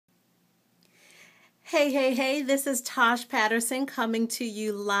Hey, this is Tosh Patterson coming to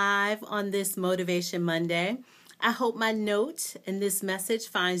you live on this Motivation Monday. I hope my note and this message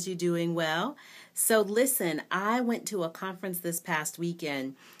finds you doing well. So listen, I went to a conference this past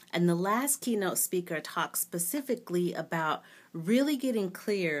weekend, and the last keynote speaker talked specifically about really getting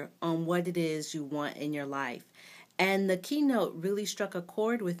clear on what it is you want in your life. And the keynote really struck a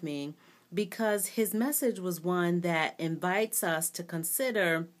chord with me because his message was one that invites us to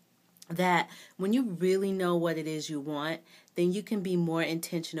consider that when you really know what it is you want, then you can be more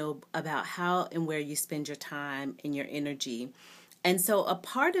intentional about how and where you spend your time and your energy. And so a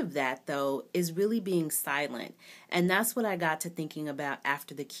part of that, though, is really being silent. And that's what I got to thinking about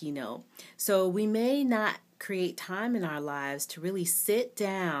after the keynote. So we may not create time in our lives to really sit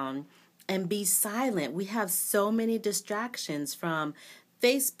down and be silent. We have so many distractions, from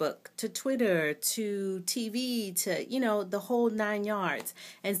Facebook to Twitter to TV to, the whole 9 yards.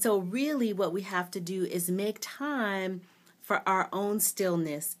 And so really what we have to do is make time for our own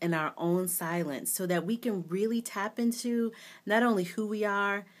stillness and our own silence so that we can really tap into not only who we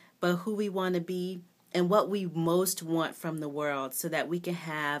are, but who we want to be and what we most want from the world, so that we can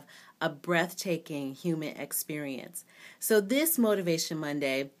have a breathtaking human experience. So this Motivation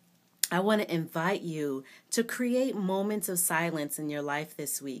Monday, I want to invite you to create moments of silence in your life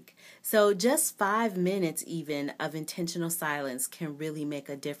this week. So just 5 minutes even of intentional silence can really make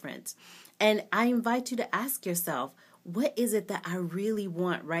a difference. And I invite you to ask yourself, what is it that I really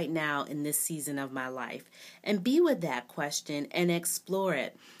want right now in this season of my life? And be with that question and explore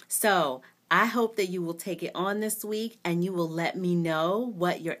it. So I hope that you will take it on this week and you will let me know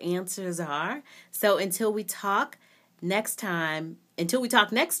what your answers are. So until we talk next time,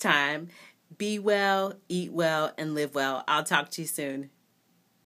 be well, eat well, and live well. I'll talk to you soon.